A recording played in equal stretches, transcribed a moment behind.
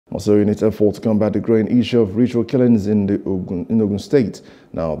Also, in its effort to combat the growing issue of ritual killings in Ogun State,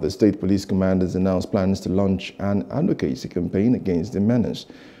 now the state police commanders announced plans to launch an advocacy campaign against the menace.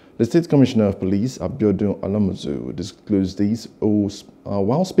 The State Commissioner of Police, Abiodun Alamuzu, disclosed these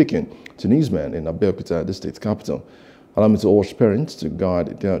while speaking to newsmen in Abeokuta, the state capital. Alamuzu urged parents to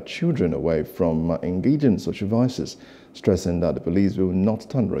guard their children away from engaging in such vices, stressing that the police will not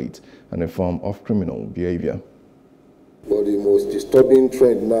tolerate any form of criminal behavior. But the most disturbing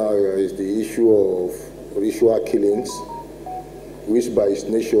trend now is the issue of ritual killings, which by its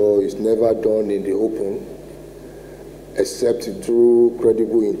nature is never done in the open, except through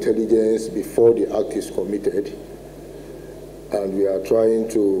credible intelligence before the act is committed. And we are trying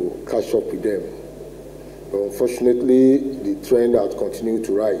to catch up with them. But unfortunately, the trend has continued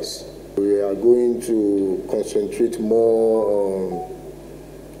to rise. We are going to concentrate more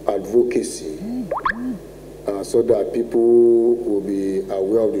on advocacy, so that people will be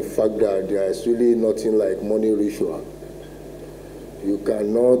aware of the fact that there is really nothing like money ritual. You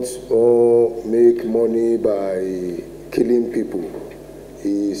cannot make money by killing people.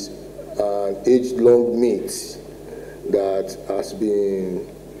 It's an age-long myth that has been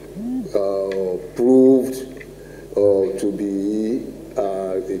proved to be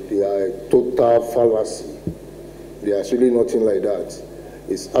a total fallacy. There's really nothing like that.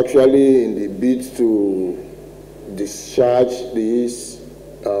 It's actually in the bid to discharge these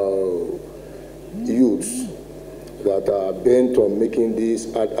youths that are bent on making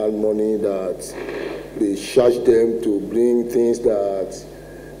this hard-earned money, that they charge them to bring things that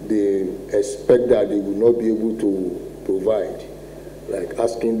they expect that they will not be able to provide, like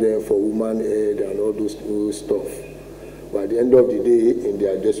asking them for woman head and all those stuff. By the end of the day, in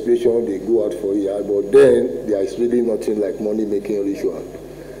their desperation, they go out for it, but then there is really nothing like money-making ritual.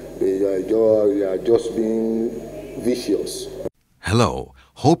 They are just being vicious. Hello,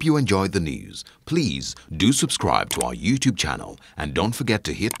 hope you enjoyed the news. Please do subscribe to our YouTube channel and don't forget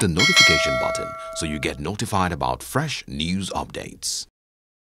to hit the notification button so you get notified about fresh news updates.